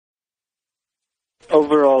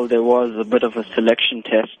Overall, there was a bit of a selection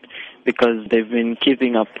test because they've been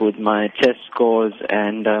keeping up with my test scores,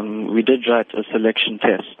 and we did write a selection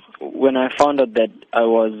test. When I found out that I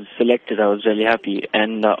was selected, I was really happy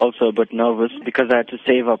and also a bit nervous because I had to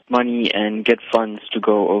save up money and get funds to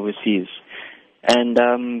go overseas. And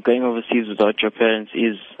going overseas without your parents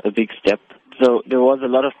is a big step. So there was a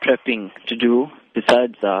lot of prepping to do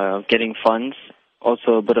besides getting funds,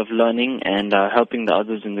 also a bit of learning and helping the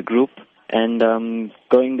others in the group. And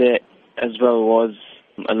going there as well was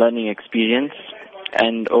a learning experience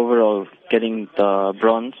and overall getting the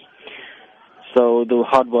bronze. So the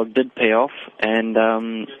hard work did pay off, and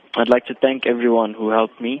I'd like to thank everyone who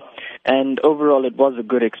helped me. And overall, it was a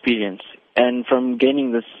good experience. And from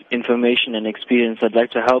gaining this information and experience, I'd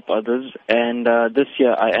like to help others. And this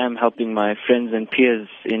year, I am helping my friends and peers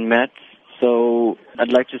in maths. So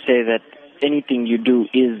I'd like to say that anything you do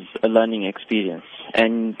is a learning experience.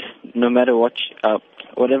 And no matter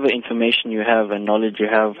whatever information you have and knowledge you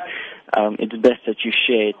have, it's best that you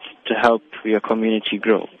share it to help your community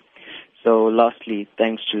grow. So lastly,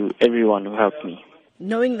 thanks to everyone who helped me.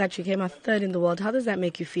 Knowing that you came out third in the world, how does that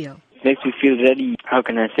make you feel? It makes me feel really, how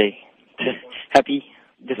can I say, happy.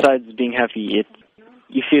 Besides being happy,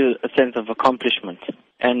 you feel a sense of accomplishment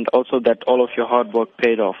and also that all of your hard work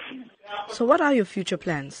paid off. So what are your future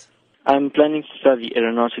plans? I'm planning to study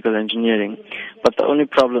aeronautical engineering, but the only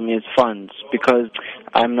problem is funds because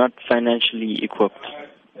I'm not financially equipped.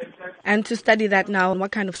 And to study that now,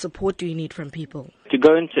 what kind of support do you need from people? To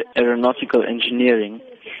go into aeronautical engineering,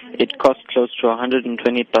 it costs close to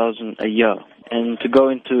 120,000 a year. And to go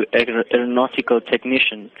into aeronautical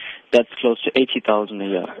technician, that's close to 80,000 a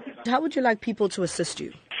year. How would you like people to assist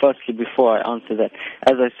you? Firstly, before I answer that,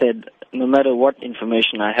 as I said, no matter what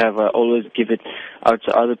information I have, I always give it out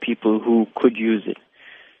to other people who could use it.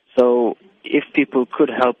 So if people could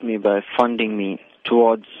help me by funding me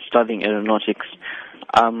towards studying aeronautics,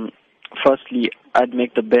 firstly, I'd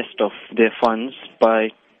make the best of their funds by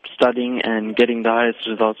studying and getting the highest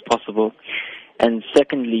results possible. And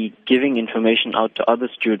secondly, giving information out to other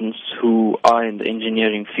students who are in the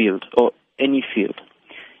engineering field or any field.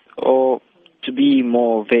 Or to be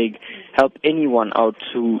more vague, help anyone out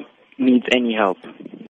who needs any help.